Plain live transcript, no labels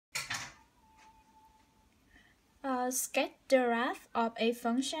sketch the graph of a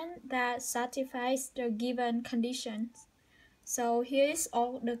function that satisfies the given conditions. So here is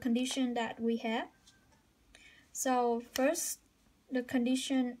all the condition that we have. So first, the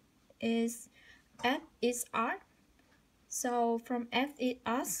condition is f is r. So from f is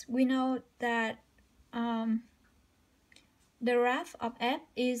r, we know that the graph of f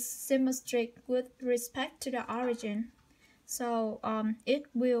is symmetric with respect to the origin. So it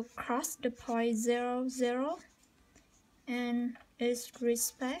will cross the point 0, 0 and its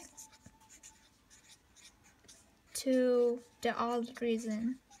respect to the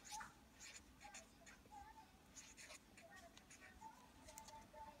origin.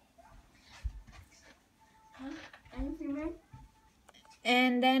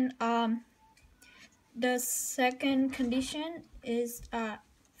 And then the second condition is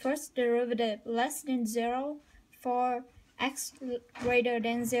first derivative less than 0 for x greater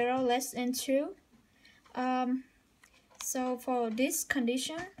than 0 less than 2. So for this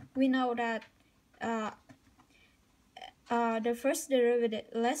condition, we know that the first derivative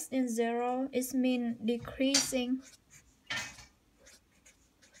less than 0 is mean decreasing.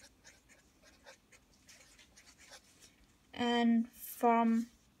 And from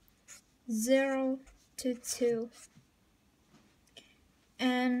 0 to 2.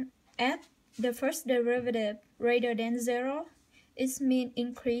 And f, the first derivative greater than 0 is mean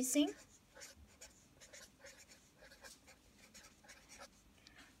increasing.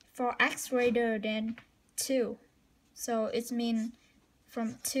 For x greater than 2. So it's mean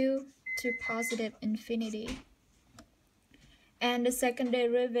from 2 to positive infinity. And the second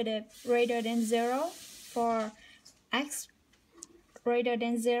derivative greater than 0 for x greater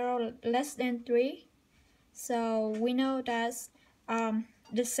than 0 less than 3. So we know that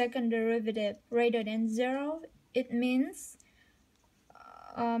the second derivative greater than 0, it means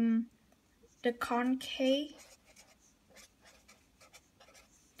the concave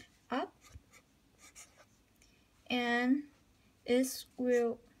up, and it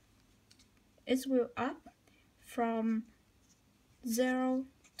will up from 0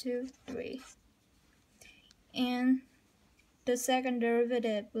 to 3. And the second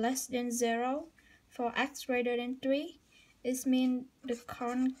derivative less than 0 for x greater than 3 is mean the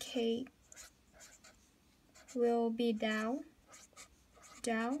concave will be down,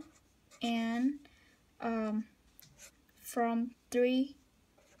 and from 3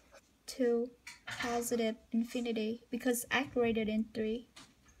 to positive infinity because x greater than 3.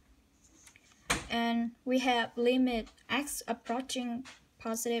 And we have limit x approaching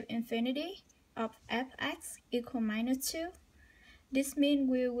positive infinity of fx equal -2. This means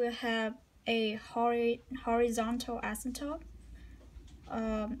we will have a horizontal asymptote.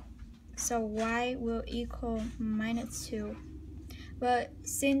 So y will equal -2. But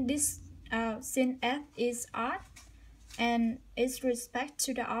since f is r and its respect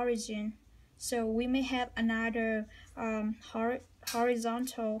to the origin, so we may have another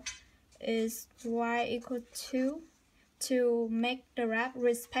horizontal is y equal 2 to make the graph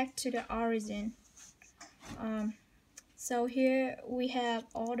respect to the origin. So here we have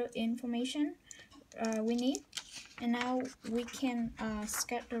all the information we need, and now we can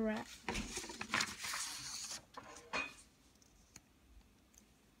sketch the graph.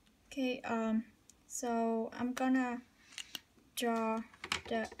 Okay, so I'm gonna draw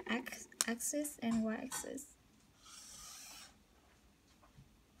the x-axis and y-axis.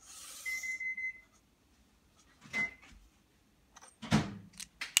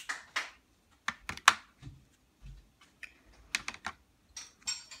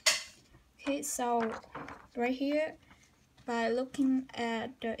 Okay, so right here, by looking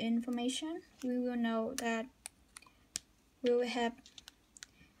at the information, we will know that we will have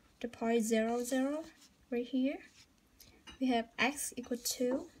the point 0, 0 right here. We have x equal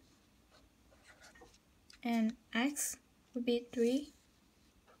 2 and x will be 3.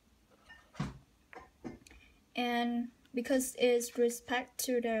 And because it's respect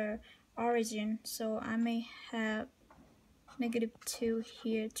to the origin, so I may have -2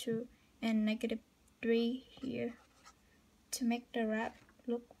 here too and -3 here to make the graph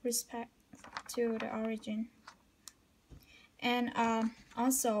look respect to the origin. And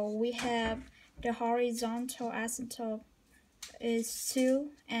also we have the horizontal asymptote is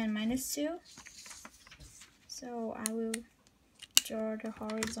 2 and -2. So I will draw the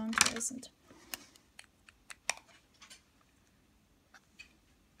horizontal asymptote.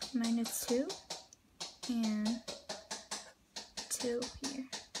 -2 and 2 here.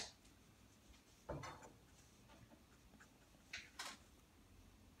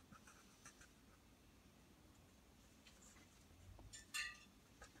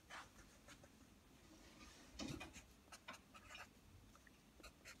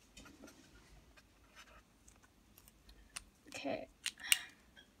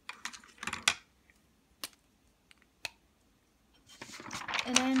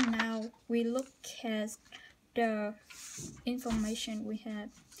 And then now we look at the information we have.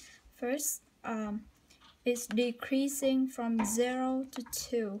 First, it's decreasing from 0 to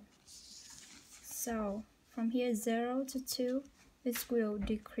 2. So from here 0 to 2, it will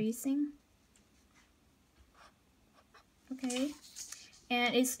decreasing. Okay,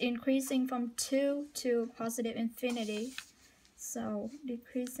 and it's increasing from 2 to positive infinity. So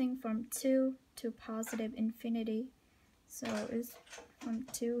decreasing from 2 to positive infinity. So it's from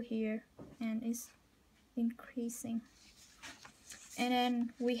 2 here and it's increasing. And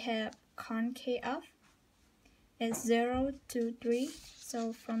then we have concave up at 0 to 3.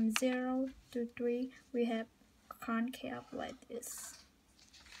 So from 0 to 3 we have concave up like this.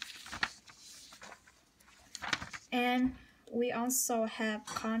 And we also have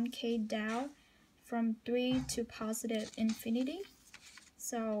concave down from 3 to positive infinity.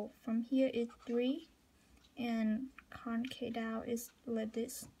 So from here is 3 and concave down is like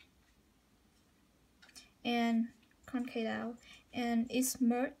this. And concave down, and it's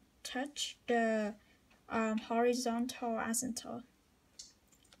merged touch the horizontal asymptote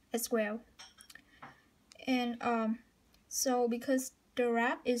as well. And so because the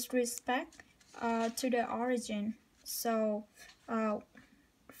wrap is respect to the origin, so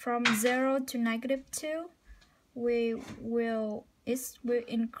from 0 to -2 it will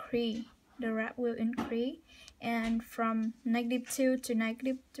increase, the wrap will increase, and from -2 to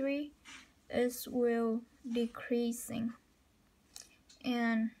 -3 it will decreasing.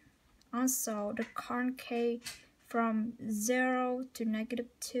 And also the concave from 0 to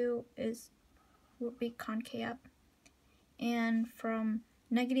 -2 will be concave up, and from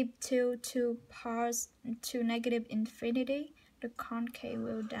 -2 to negative infinity, the concave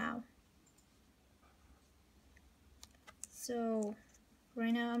will down. So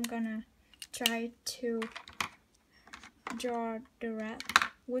right now I'm gonna try to draw the wrap,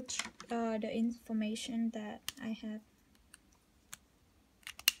 which the information that I have.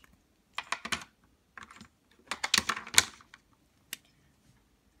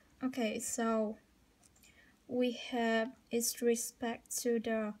 Okay, so we have its respect to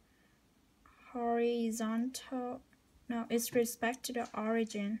the horizontal, no, it's respect to the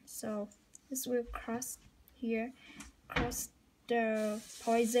origin. So this will cross here, cross the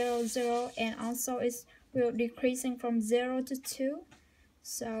point 0, 0, and also it will decreasing from 0 to 2.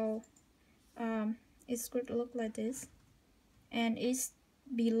 So it's going to look like this, and it's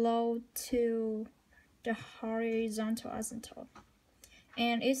below to the horizontal asymptote,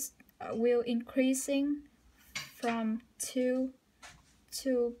 and it's will increasing from 2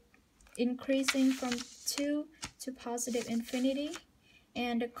 to positive infinity,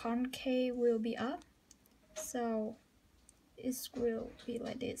 and the concave will be up. So it will be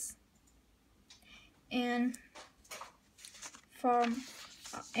like this. And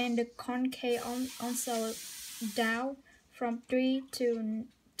and the concave also down from 3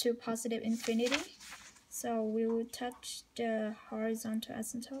 to positive infinity. So we will touch the horizontal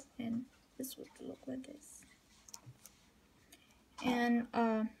asymptote, and this would look like this. And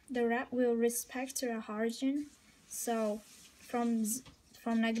the wrap will respect to the origin. So from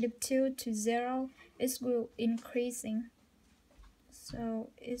 -2 to 0, it will increasing.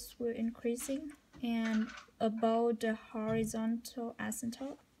 So it will increasing and above the horizontal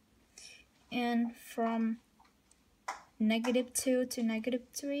asymptote. And from -2 to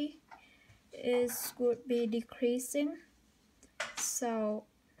 -3, it would be decreasing. So,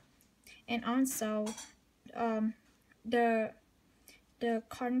 and also the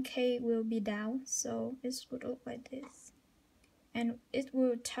concave will be down, so it would look like this, and it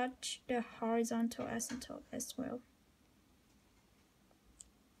will touch the horizontal asymptote as well.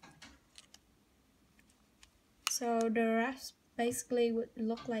 So the wrap basically would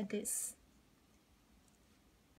look like this.